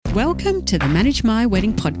Welcome to the Manage My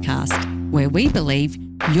Wedding podcast, where we believe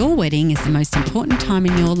your wedding is the most important time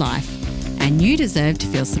in your life and you deserve to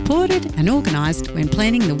feel supported and organised when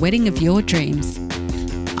planning the wedding of your dreams.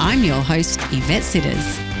 I'm your host, Yvette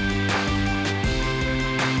Sitters.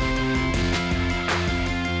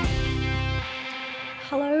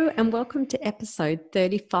 Hello and welcome to episode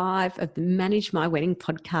 35 of the Manage My Wedding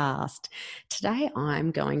podcast. Today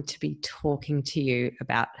I'm going to be talking to you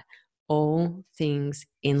about all things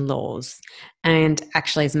in-laws. And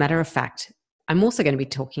actually, as a matter of fact, I'm also going to be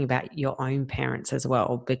talking about your own parents as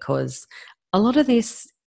well, because a lot of this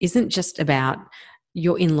isn't just about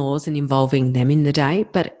your in-laws and involving them in the day,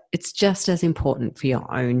 but it's just as important for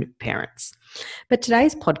your own parents. But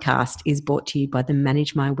today's podcast is brought to you by the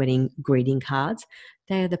Manage My Wedding greeting cards.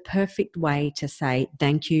 They are the perfect way to say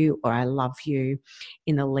thank you or I love you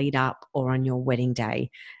in the lead up or on your wedding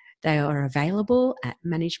day. They are available at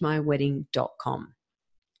managemywedding.com.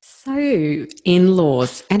 So,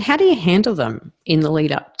 in-laws, and how do you handle them in the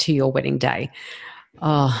lead up to your wedding day?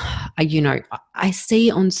 I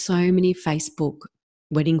see on so many Facebook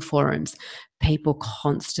wedding forums, people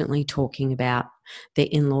constantly talking about their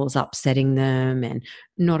in-laws upsetting them and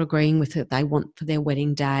not agreeing with what they want for their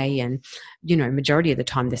wedding day. And, majority of the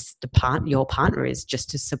time, your partner is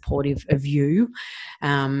just as supportive of you.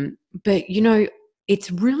 But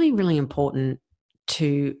it's really, really important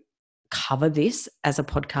to cover this as a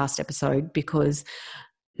podcast episode, because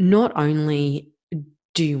not only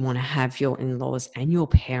do you want to have your in-laws and your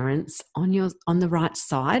parents on the right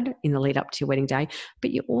side in the lead up to your wedding day,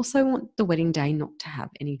 but you also want the wedding day not to have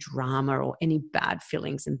any drama or any bad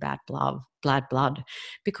feelings and bad blood,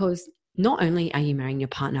 because not only are you marrying your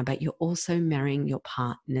partner, but you're also marrying your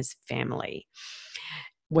partner's family.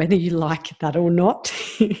 Whether you like that or not,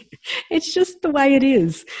 it's just the way it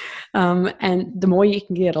is. And the more you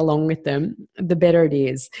can get along with them, the better it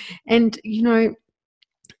is. And,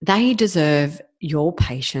 they deserve your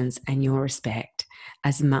patience and your respect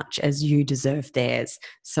as much as you deserve theirs.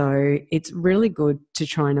 So it's really good to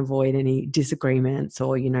try and avoid any disagreements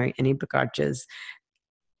or, any begrudges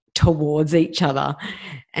towards each other.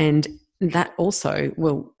 And that also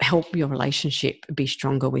will help your relationship be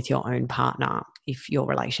stronger with your own partner if your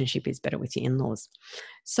relationship is better with your in-laws.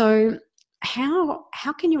 So how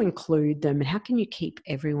can you include them and how can you keep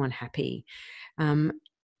everyone happy?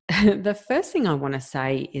 The first thing I want to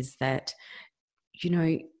say is that,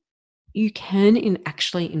 you can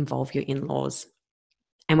actually involve your in-laws.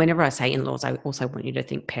 And whenever I say in-laws, I also want you to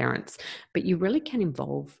think parents. But you really can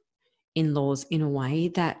involve in-laws in a way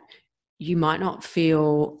that you might not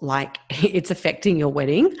feel like it's affecting your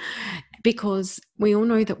wedding, because we all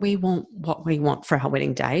know that we want what we want for our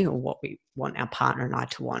wedding day or what we want our partner and I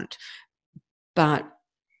to want. But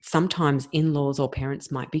sometimes in-laws or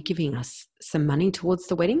parents might be giving us some money towards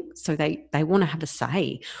the wedding. So they want to have a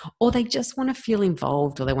say, or they just want to feel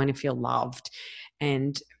involved, or they want to feel loved.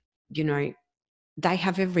 And, they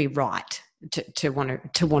have every right to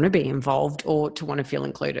want to be involved or to want to feel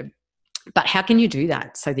included. But how can you do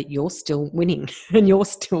that so that you're still winning and you're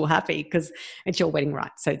still happy, because it's your wedding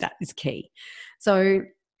right? So that is key. So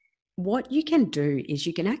what you can do is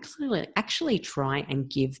you can actually try and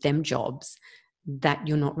give them jobs that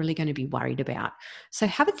you're not really going to be worried about. So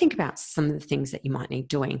have a think about some of the things that you might need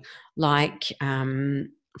doing. Like,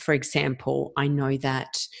 for example, I know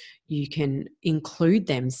that you can include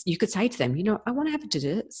them. You could say to them, I want to have a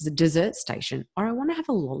dessert station, or I want to have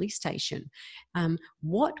a lolly station.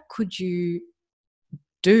 What could you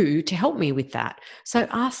do to help me with that? So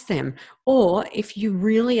ask them. Or if you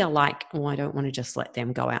really are like, I don't want to just let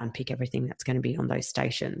them go out and pick everything that's going to be on those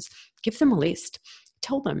stations, give them a list.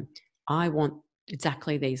 Tell them, I want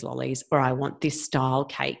exactly these lollies, or I want this style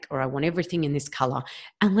cake, or I want everything in this color,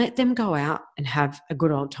 and let them go out and have a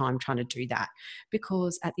good old time trying to do that.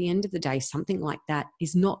 Because at the end of the day, something like that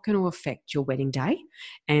is not going to affect your wedding day.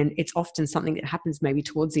 And it's often something that happens maybe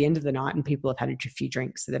towards the end of the night and people have had a few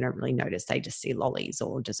drinks, so they don't really notice. They just see lollies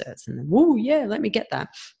or desserts and then, whoa, yeah, let me get that.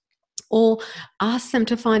 Or ask them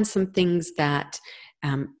to find some things that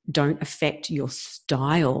don't affect your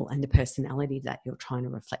style and the personality that you're trying to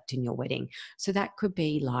reflect in your wedding. So that could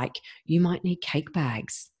be like, you might need cake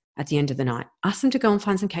bags at the end of the night. Ask them to go and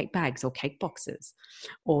find some cake bags or cake boxes,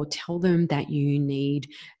 or tell them that you need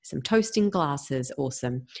some toasting glasses or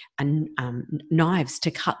some knives to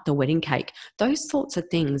cut the wedding cake. Those sorts of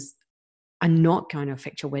things are not going to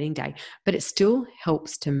affect your wedding day, but it still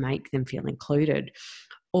helps to make them feel included.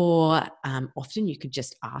 Or often you could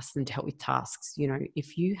just ask them to help with tasks.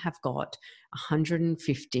 If you have got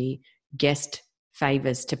 150 guest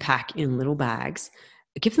favors to pack in little bags,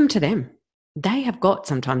 give them to them. they have got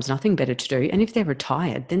sometimes nothing better to do. And if they're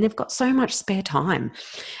retired, then they've got so much spare time.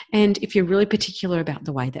 And if you're really particular about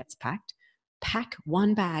the way that's packed, pack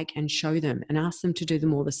one bag and show them and ask them to do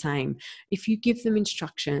them all the same. If you give them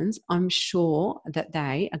instructions, I'm sure that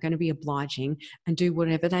they are going to be obliging and do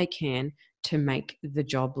whatever they can to make the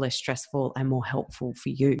job less stressful and more helpful for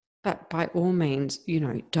you. But by all means,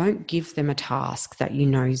 don't give them a task that you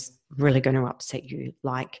know is really going to upset you.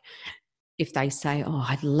 Like if they say, oh,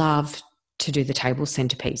 I'd love to do the table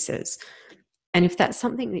centerpieces. And if that's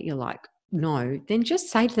something that you're like, no, then just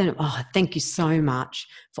say to them, oh, thank you so much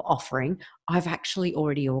for offering. I've actually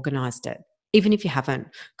already organised it, even if you haven't,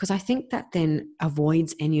 because I think that then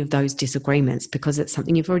avoids any of those disagreements because it's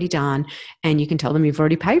something you've already done and you can tell them you've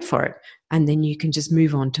already paid for it. And then you can just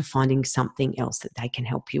move on to finding something else that they can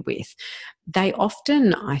help you with. They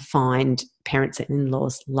often, I find, parents and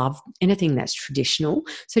in-laws love anything that's traditional.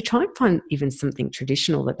 So try and find even something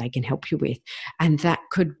traditional that they can help you with. And that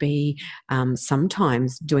could be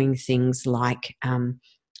sometimes doing things like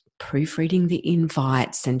proofreading the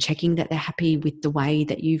invites and checking that they're happy with the way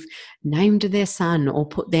that you've named their son or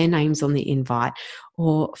put their names on the invite,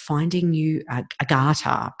 or finding you a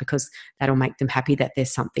garter because that'll make them happy that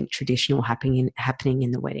there's something traditional happening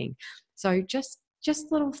in the wedding. So just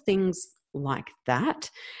little things like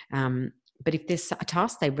that. But if there's a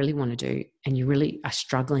task they really want to do and you really are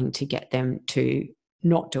struggling to get them to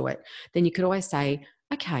not do it, then you could always say,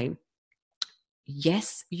 okay,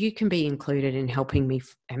 yes, you can be included in helping me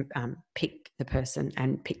pick the person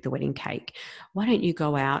and pick the wedding cake. Why don't you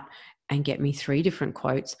go out and get me 3 different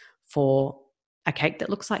quotes for a cake that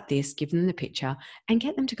looks like this, give them the picture and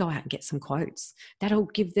get them to go out and get some quotes. That'll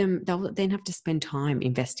give them, they'll then have to spend time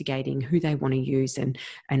investigating who they want to use and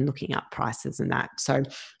looking up prices and that. So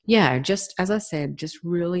yeah, just as I said, just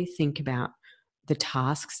really think about the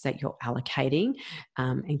tasks that you're allocating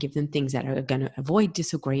and give them things that are going to avoid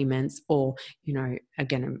disagreements or, are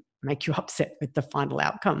going to make you upset with the final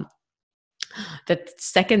outcome. The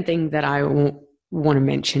second thing that I want to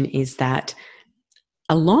mention is that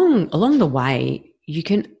along the way, you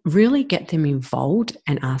can really get them involved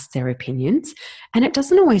and ask their opinions. And it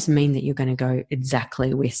doesn't always mean that you're going to go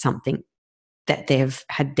exactly with something that they've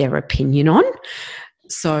had their opinion on.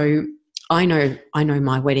 So I know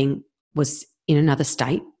my wedding was in another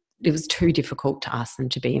state. It was too difficult to ask them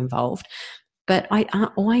to be involved. But I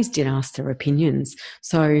always did ask their opinions.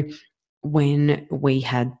 So when we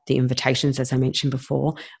had the invitations, as I mentioned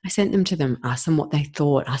before, I sent them to them, asked them what they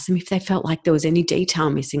thought, asked them if they felt like there was any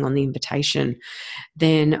detail missing on the invitation.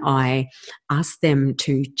 Then I asked them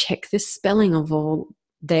to check the spelling of all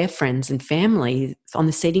their friends and family on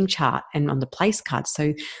the seating chart and on the place card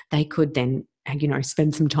so they could then,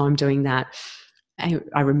 spend some time doing that.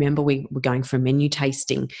 I remember we were going for a menu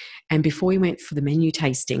tasting, and before we went for the menu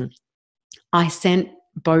tasting, I sent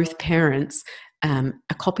both parents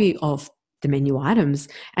a copy of the menu items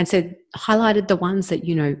and highlighted the ones that,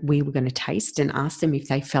 we were going to taste and asked them if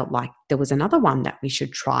they felt like there was another one that we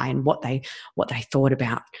should try and what they thought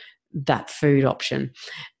about that food option.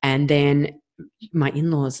 And then my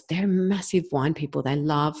in-laws, they're massive wine people. They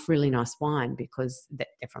love really nice wine because they're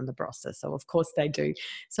from the Barossa. So of course they do.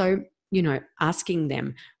 So, asking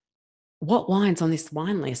them, what wines on this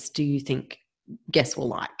wine list do you think guests will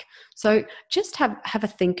like? So just have a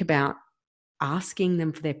think about asking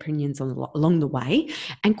them for their opinions along the way.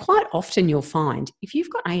 And quite often you'll find if you've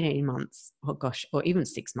got 18 months, or even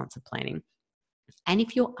 6 months of planning, and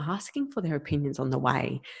if you're asking for their opinions on the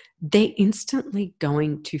way, they're instantly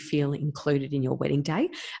going to feel included in your wedding day.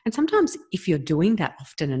 And sometimes if you're doing that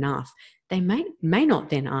often enough, they may not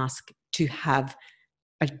then ask to have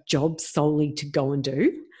a job solely to go and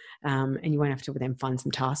do. And you won't have to then find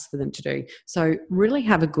some tasks for them to do. So really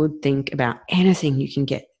have a good think about anything you can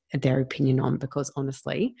get their opinion on, because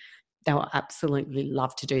honestly, they will absolutely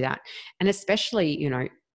love to do that. And especially,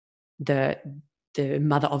 the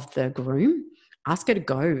mother of the groom, ask her to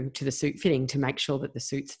go to the suit fitting to make sure that the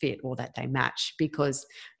suits fit or that they match, because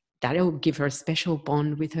that'll give her a special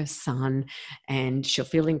bond with her son and she'll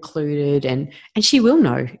feel included and she will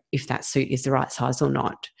know if that suit is the right size or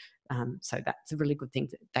not. So that's a really good thing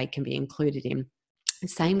that they can be included in. The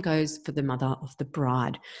same goes for the mother of the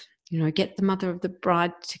bride. Get the mother of the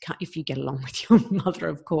bride to come, if you get along with your mother,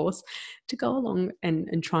 of course, to go along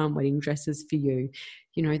and try on wedding dresses for you.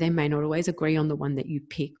 They may not always agree on the one that you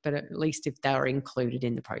pick, but at least if they're included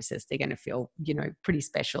in the process, they're going to feel, pretty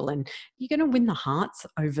special, and you're going to win the hearts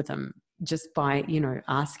over them just by,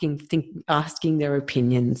 asking their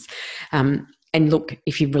opinions. And look,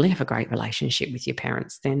 if you really have a great relationship with your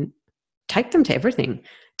parents, then take them to everything.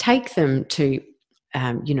 Take them to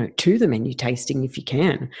to the menu tasting if you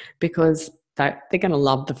can, because they're going to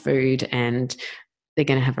love the food and they're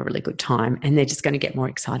going to have a really good time, and they're just going to get more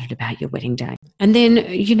excited about your wedding day. And then,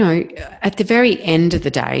 at the very end of the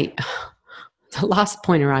day, the last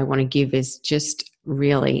pointer I want to give is just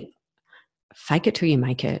really fake it till you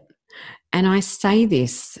make it. And I say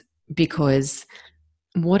this because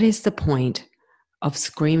what is the point of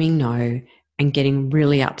screaming no and getting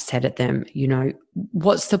really upset at them?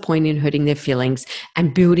 What's the point in hurting their feelings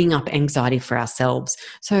and building up anxiety for ourselves?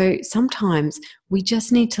 So sometimes we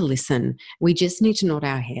just need to listen. We just need to nod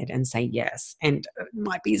our head and say yes. And it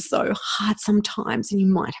might be so hard sometimes, and you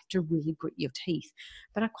might have to really grit your teeth.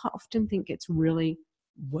 But I quite often think it's really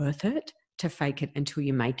worth it to fake it until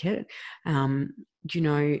you make it.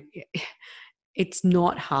 It's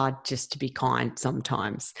not hard just to be kind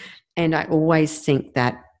sometimes. And I always think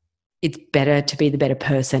that it's better to be the better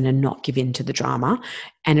person and not give in to the drama.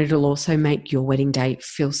 And it'll also make your wedding day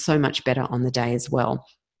feel so much better on the day as well.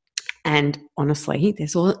 And honestly,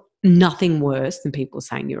 there's nothing worse than people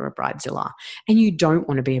saying you're a bridezilla, and you don't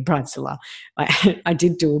want to be a bridezilla. I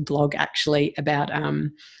did do a blog actually about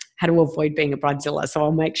how to avoid being a bridezilla, so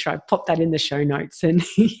I'll make sure I pop that in the show notes. And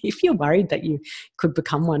if you're worried that you could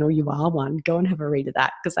become one or you are one, go and have a read of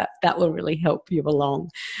that, because that will really help you along.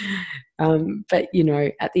 But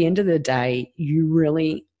at the end of the day, you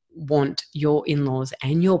really want your in-laws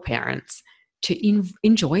and your parents to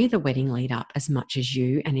enjoy the wedding lead up as much as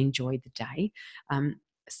you, and enjoy the day.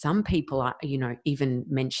 Some people are, even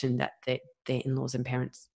mention that their in-laws and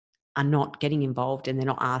parents are not getting involved and they're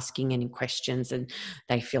not asking any questions and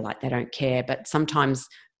they feel like they don't care. But sometimes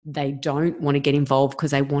they don't want to get involved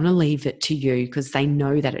because they want to leave it to you, because they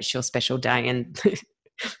know that it's your special day. And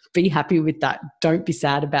be happy with that. Don't be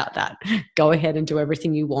sad about that. Go ahead and do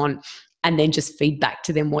everything you want, and then just feed back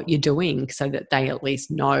to them what you're doing, so that they at least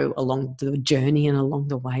know along the journey and along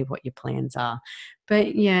the way what your plans are.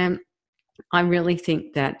 But yeah, I really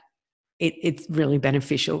think that it's really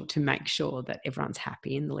beneficial to make sure that everyone's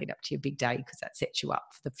happy in the lead up to your big day, because that sets you up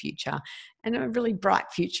for the future and a really bright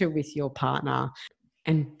future with your partner.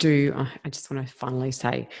 And I just want to finally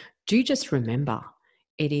say, do just remember,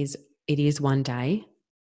 it is one day.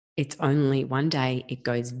 It's only one day. It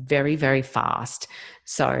goes very, very fast.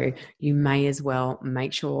 So you may as well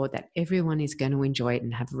make sure that everyone is going to enjoy it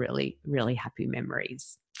and have really, really happy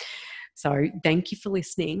memories. So thank you for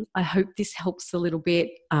listening. I hope this helps a little bit.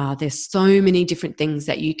 There's so many different things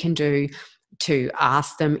that you can do to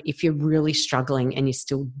ask them if you're really struggling and you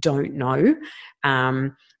still don't know.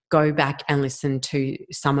 Go back and listen to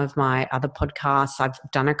some of my other podcasts. I've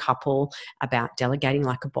done a couple about delegating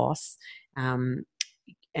like a boss. And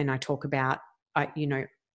I talk about,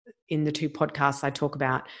 in the two podcasts, I talk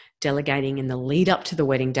about delegating in the lead up to the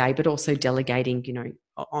wedding day, but also delegating,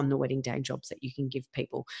 on the wedding day jobs that you can give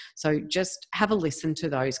people. So just have a listen to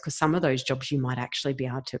those, because some of those jobs you might actually be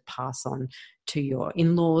able to pass on to your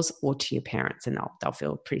in-laws or to your parents, and they'll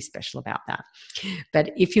feel pretty special about that.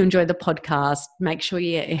 But if you enjoy the podcast, make sure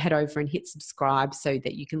you head over and hit subscribe so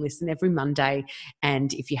that you can listen every Monday.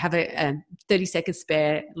 And if you have a 30 seconds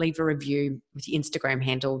spare, leave a review with your Instagram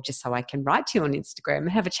handle, just so I can write to you on Instagram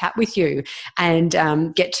and have a chat with you and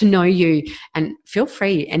get to know you. And feel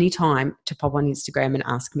free anytime to pop on Instagram and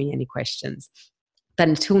ask me any questions. But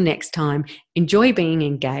until next time, enjoy being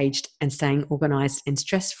engaged and staying organised and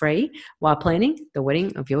stress-free while planning the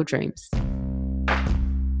wedding of your dreams.